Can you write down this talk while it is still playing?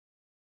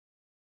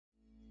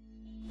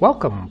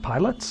Welcome,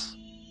 pilots!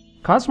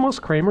 Cosmos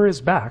Cramer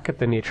is back at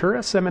the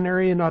Natura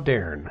Seminary in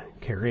Audaerne,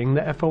 carrying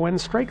the FON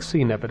Strike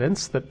Scene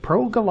Evidence that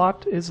Pro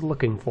Gallente is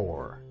looking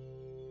for.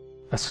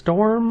 A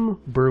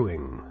Storm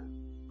Brewing.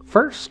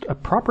 First, a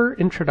proper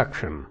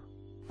introduction.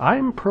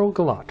 I'm Pro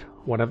Gallente,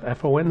 one of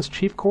FON's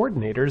chief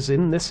coordinators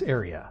in this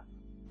area.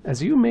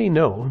 As you may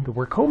know, the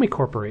Wercomi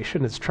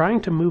Corporation is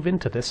trying to move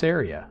into this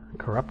area,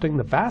 corrupting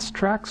the vast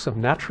tracts of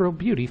natural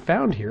beauty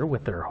found here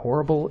with their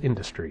horrible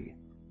industry.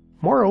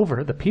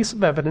 Moreover, the piece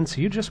of evidence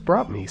you just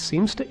brought me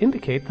seems to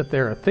indicate that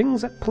there are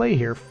things at play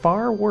here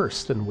far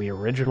worse than we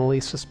originally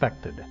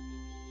suspected.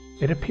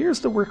 It appears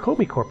the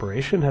Wercomi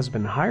Corporation has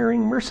been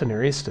hiring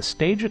mercenaries to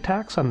stage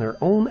attacks on their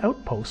own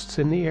outposts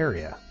in the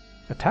area,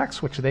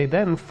 attacks which they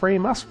then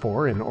frame us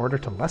for in order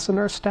to lessen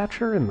our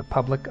stature in the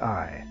public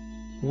eye.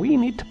 We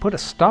need to put a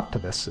stop to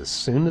this as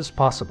soon as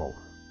possible.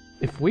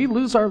 If we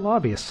lose our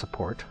lobbyist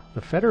support,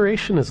 the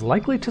Federation is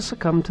likely to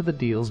succumb to the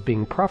deals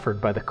being proffered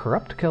by the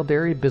corrupt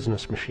Caldari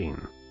business machine,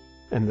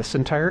 and this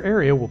entire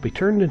area will be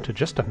turned into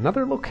just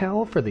another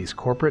locale for these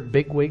corporate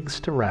bigwigs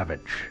to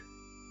ravage.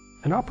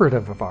 An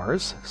operative of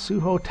ours,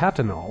 Suho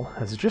Tatanol,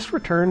 has just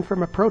returned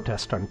from a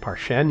protest on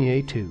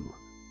Parshanier 2.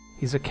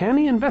 He's a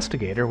canny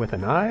investigator with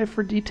an eye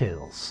for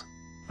details.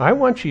 I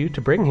want you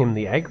to bring him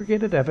the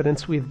aggregated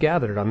evidence we've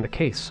gathered on the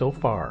case so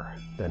far,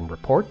 then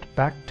report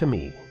back to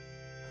me.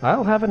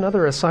 I'll have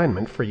another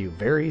assignment for you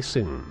very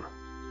soon.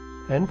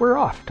 And we're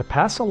off to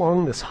pass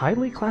along this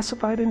highly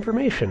classified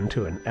information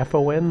to an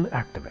FON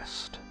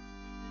activist.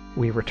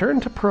 We return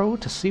to Pro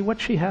to see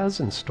what she has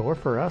in store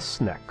for us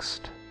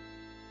next.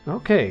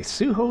 Okay,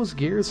 Suho's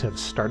gears have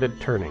started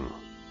turning.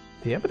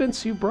 The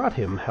evidence you brought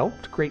him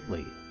helped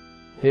greatly.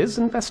 His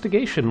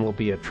investigation will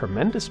be a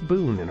tremendous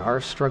boon in our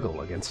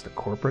struggle against the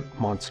corporate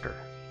monster.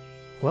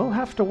 We'll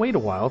have to wait a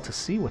while to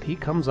see what he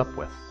comes up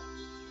with.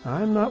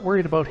 I'm not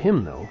worried about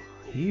him, though.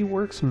 He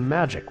works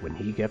magic when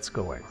he gets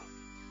going.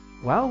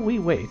 While we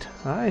wait,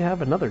 I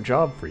have another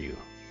job for you.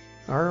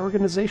 Our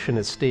organization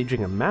is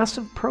staging a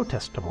massive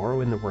protest tomorrow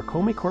in the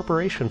Wercomi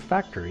Corporation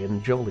factory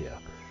in Jolia,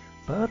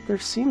 but there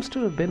seems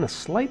to have been a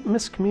slight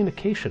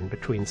miscommunication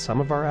between some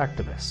of our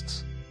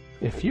activists.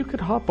 If you could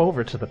hop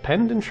over to the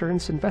Penn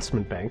Insurance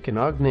Investment Bank in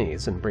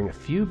Audaerne and bring a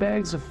few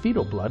bags of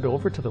fetal blood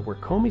over to the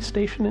Wercomi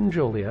station in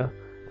Jolia,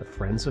 the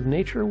Friends of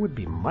Nature would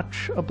be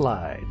much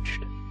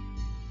obliged.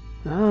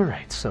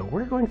 Alright, so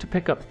we're going to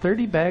pick up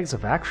 30 bags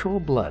of actual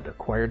blood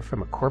acquired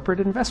from a corporate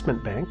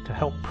investment bank to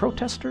help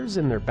protesters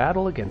in their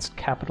battle against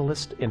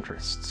capitalist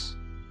interests.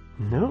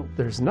 Nope,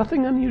 there's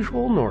nothing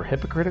unusual nor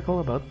hypocritical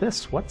about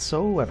this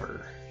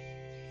whatsoever.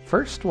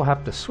 First, we'll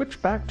have to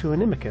switch back to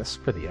Animicus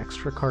for the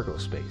extra cargo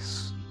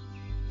space.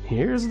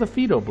 Here's the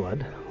fetal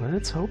blood.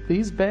 Let's hope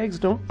these bags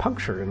don't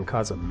puncture and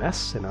cause a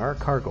mess in our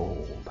cargo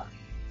hold.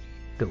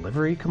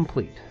 Delivery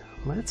complete.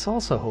 Let's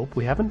also hope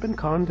we haven't been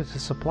conned into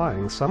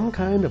supplying some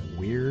kind of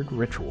weird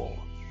ritual.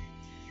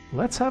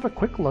 Let's have a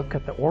quick look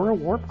at the Aura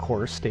Warp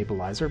Core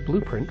Stabilizer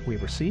blueprint we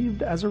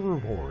received as a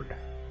reward.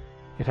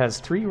 It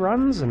has 3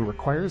 runs and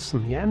requires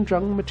some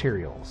Yanjung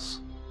materials.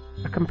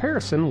 A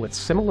comparison with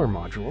similar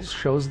modules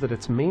shows that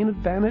its main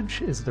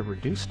advantage is the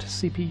reduced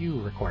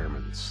CPU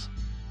requirements.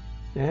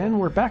 And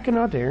we're back in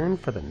Audaerne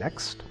for the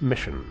next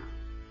mission.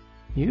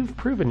 You've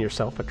proven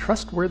yourself a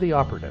trustworthy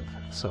operative,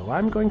 so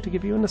I'm going to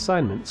give you an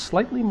assignment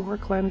slightly more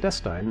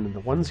clandestine than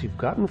the ones you've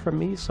gotten from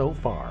me so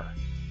far.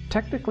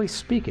 Technically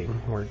speaking,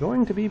 we're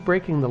going to be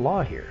breaking the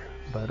law here,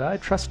 but I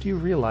trust you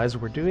realize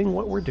we're doing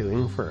what we're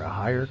doing for a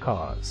higher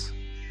cause.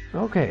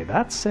 Okay,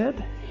 that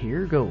said,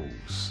 here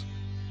goes.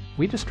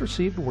 We just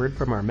received word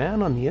from our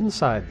man on the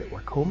inside that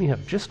Wercomi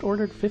have just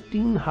ordered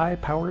 15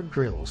 high-powered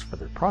drills for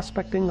their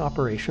prospecting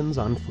operations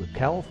on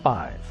Flucal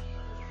 5.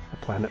 A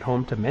planet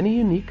home to many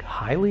unique,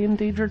 highly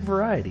endangered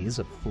varieties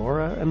of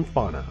flora and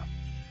fauna.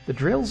 The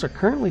drills are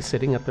currently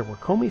sitting at the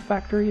Wercomi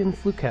factory in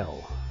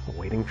Flucal,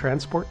 awaiting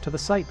transport to the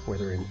site where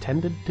they're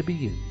intended to be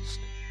used.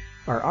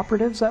 Our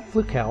operatives at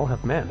Flucal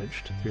have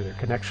managed, through their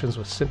connections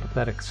with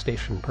sympathetic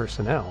station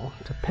personnel,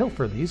 to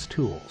pilfer these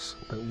tools,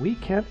 but we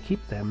can't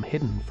keep them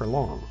hidden for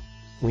long.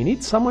 We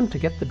need someone to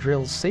get the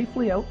drills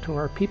safely out to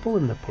our people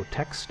in the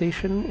Potex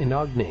station in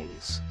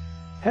Audaerne.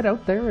 Head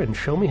out there and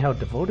show me how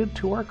devoted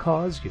to our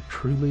cause you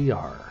truly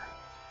are.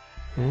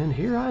 And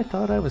here I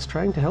thought I was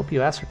trying to help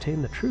you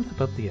ascertain the truth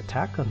about the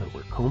attack on the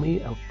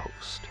Wercomi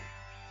outpost.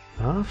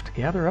 Off to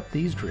gather up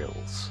these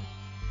drills.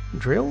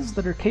 Drills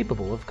that are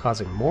capable of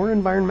causing more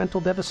environmental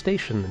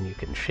devastation than you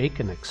can shake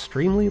an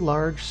extremely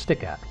large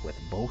stick at with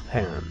both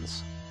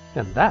hands.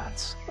 And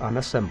that's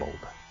unassembled.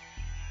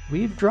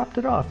 We've dropped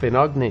it off in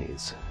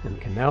Audaerne,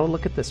 and can now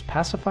look at this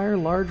Pacifier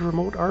Large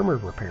Remote Armor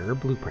Repairer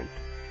blueprint.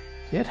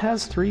 It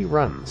has 3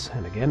 runs,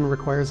 and again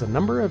requires a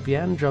number of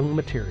Yanjung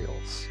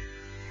materials.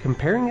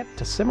 Comparing it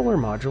to similar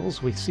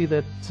modules, we see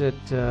that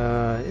it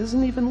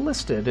isn't even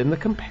listed in the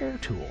Compare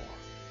tool.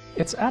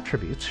 Its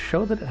attributes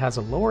show that it has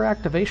a lower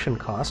activation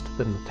cost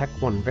than the Tech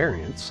 1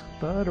 variants,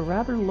 but a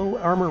rather low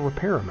armor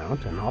repair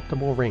amount and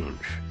optimal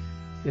range.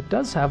 It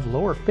does have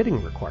lower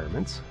fitting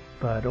requirements,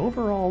 but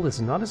overall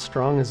is not as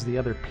strong as the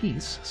other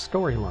Peace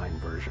storyline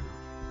version.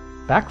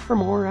 Back for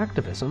more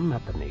activism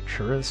at the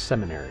Natura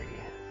Seminary.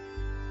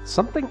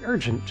 Something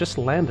urgent just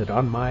landed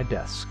on my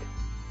desk.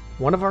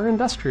 One of our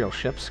industrial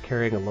ships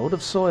carrying a load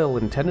of soil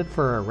intended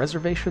for our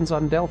reservations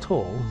on Del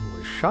Toll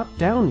was shot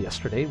down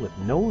yesterday with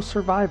no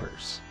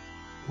survivors.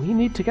 We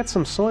need to get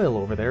some soil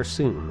over there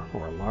soon,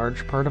 or a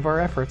large part of our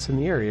efforts in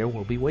the area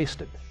will be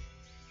wasted.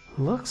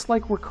 Looks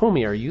like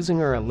Workomi are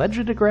using our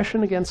alleged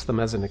aggression against them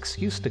as an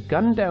excuse to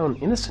gun down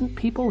innocent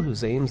people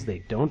whose aims they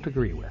don't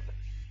agree with.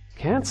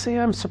 Can't say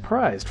I'm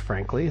surprised,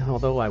 frankly,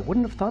 although I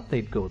wouldn't have thought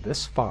they'd go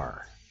this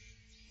far.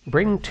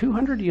 Bring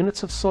 200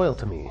 units of soil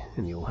to me,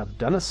 and you'll have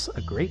done us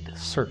a great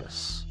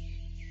service.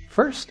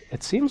 First,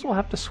 it seems we'll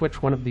have to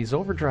switch one of these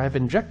overdrive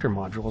injector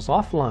modules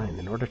offline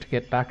in order to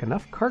get back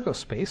enough cargo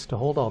space to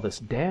hold all this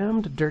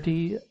damned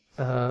dirty,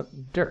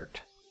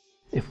 dirt.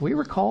 If we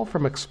recall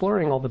from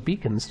exploring all the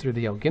beacons through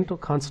the Gallente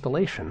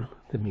constellation,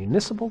 the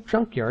municipal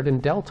junkyard in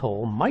Del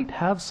Toll might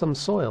have some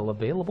soil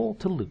available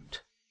to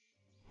loot.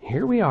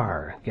 Here we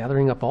are,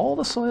 gathering up all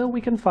the soil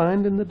we can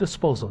find in the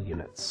disposal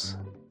units.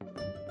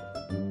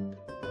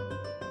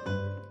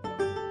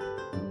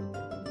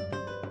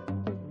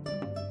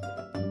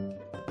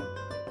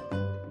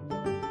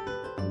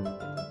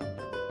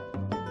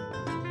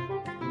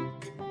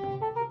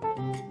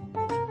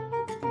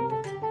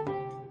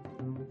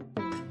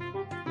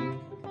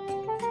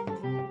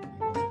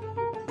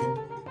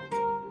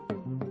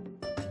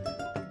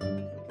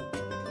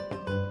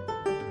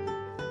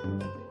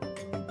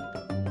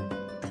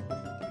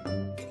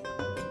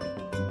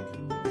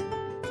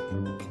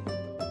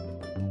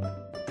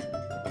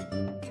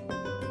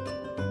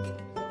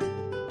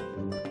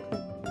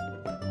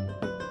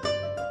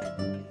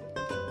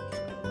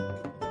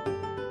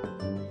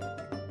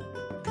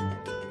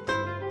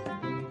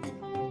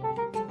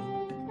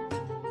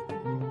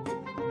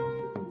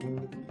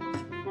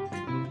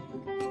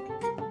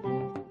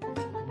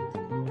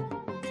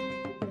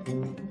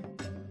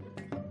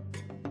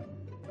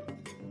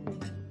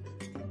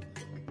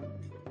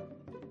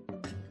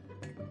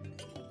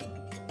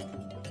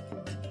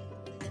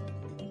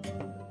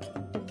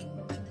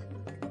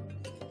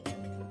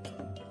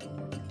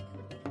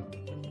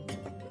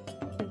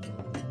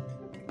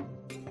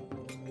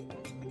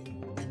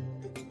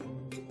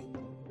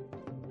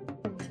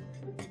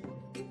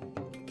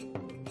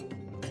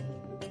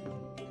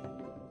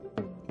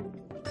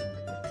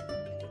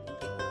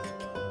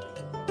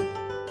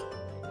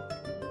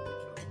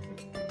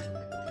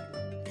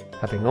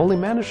 Having only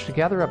managed to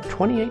gather up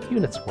 28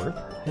 units worth,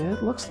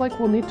 it looks like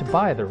we'll need to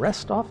buy the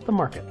rest off the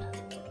market.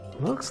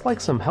 Looks like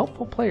some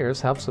helpful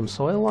players have some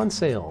soil on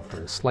sale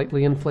for a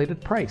slightly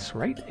inflated price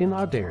right in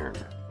Audaerne.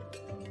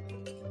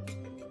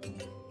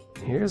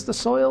 Here's the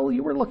soil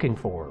you were looking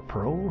for,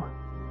 Pro.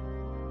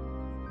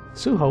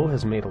 Suho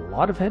has made a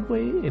lot of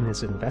headway in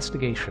his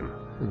investigation,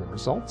 and the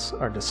results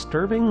are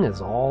disturbing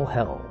as all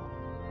hell.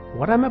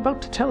 What I'm about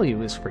to tell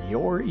you is for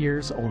your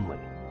ears only.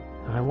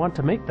 I want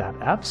to make that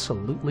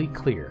absolutely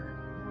clear.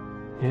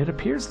 It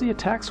appears the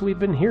attacks we've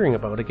been hearing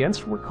about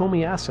against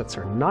Workomi assets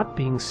are not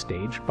being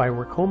staged by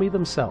Workomi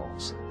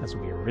themselves, as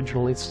we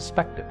originally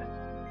suspected.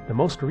 The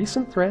most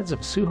recent threads of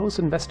Suho's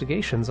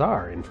investigations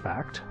are, in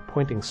fact,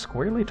 pointing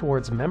squarely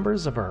towards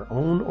members of our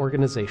own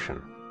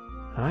organization.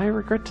 I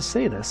regret to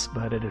say this,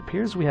 but it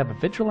appears we have a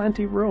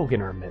vigilante rogue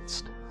in our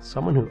midst,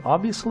 someone who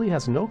obviously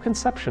has no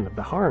conception of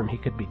the harm he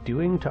could be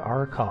doing to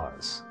our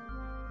cause.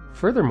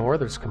 Furthermore,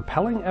 there's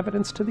compelling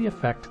evidence to the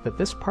effect that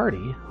this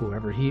party,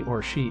 whoever he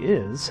or she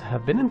is,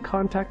 have been in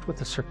contact with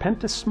the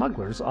Serpentis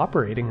smugglers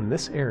operating in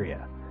this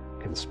area,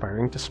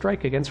 conspiring to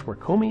strike against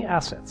Workomi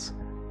assets,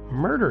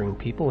 murdering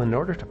people in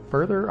order to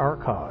further our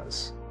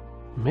cause.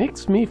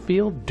 Makes me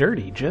feel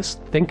dirty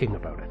just thinking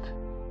about it.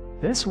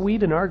 This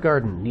weed in our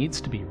garden needs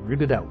to be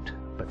rooted out,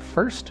 but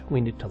first we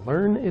need to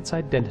learn its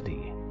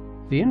identity.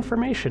 The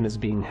information is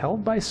being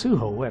held by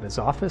Suho at his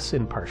office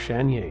in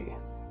Parchanier.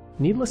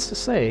 Needless to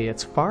say,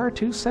 it's far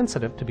too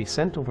sensitive to be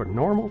sent over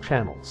normal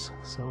channels,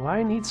 so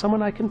I need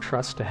someone I can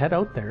trust to head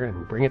out there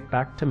and bring it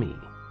back to me.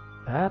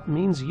 That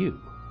means you.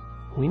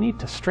 We need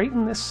to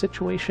straighten this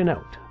situation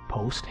out,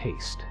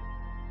 post-haste.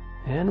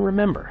 And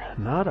remember,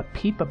 not a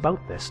peep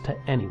about this to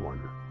anyone.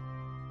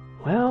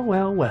 Well,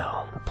 well,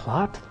 well, the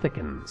plot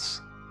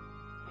thickens.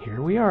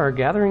 Here we are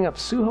gathering up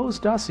Suho's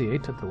dossier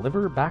to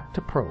deliver back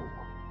to Pro.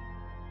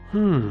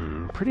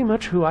 Pretty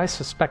much who I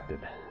suspected.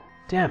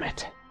 Damn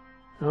it.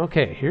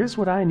 Okay, here's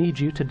what I need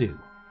you to do.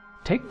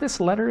 Take this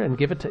letter and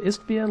give it to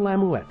Istvia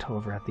Lamouette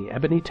over at the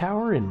Ebony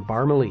Tower in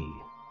Barmelee.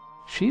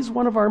 She's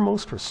one of our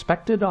most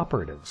respected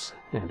operatives,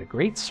 and a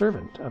great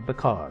servant of the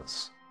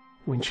cause.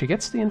 When she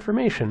gets the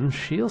information,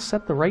 she'll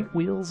set the right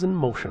wheels in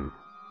motion.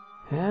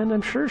 And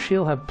I'm sure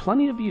she'll have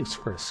plenty of use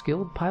for a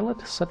skilled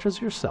pilot such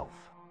as yourself.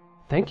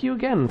 Thank you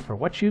again for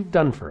what you've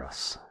done for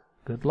us.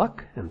 Good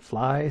luck and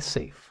fly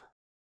safe.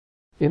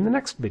 In the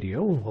next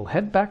video, we'll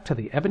head back to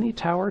the Ebony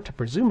Tower to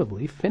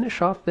presumably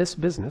finish off this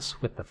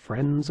business with the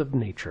Friends of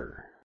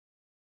Nature.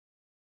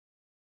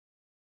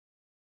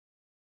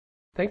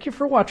 Thank you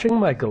for watching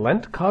my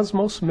Gallente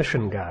Cosmos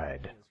mission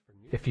guide.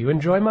 If you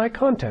enjoy my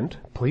content,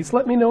 please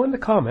let me know in the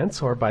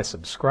comments or by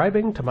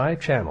subscribing to my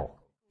channel.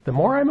 The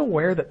more I'm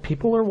aware that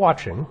people are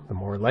watching, the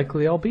more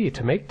likely I'll be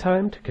to make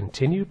time to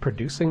continue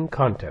producing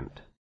content.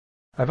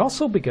 I've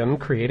also begun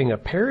creating a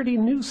parody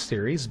news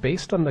series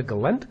based on the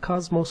Gallente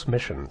Cosmos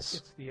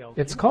missions.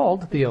 It's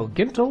called the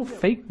Gallente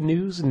Fake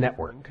News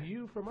Network.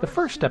 The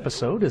first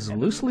episode is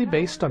loosely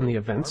based on the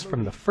events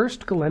from the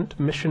first Gallente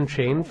mission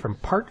chain from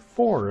Part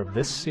 4 of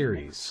this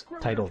series,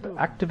 titled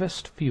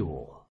Activist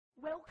Fuel.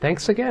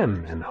 Thanks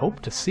again, and hope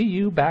to see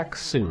you back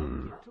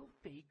soon.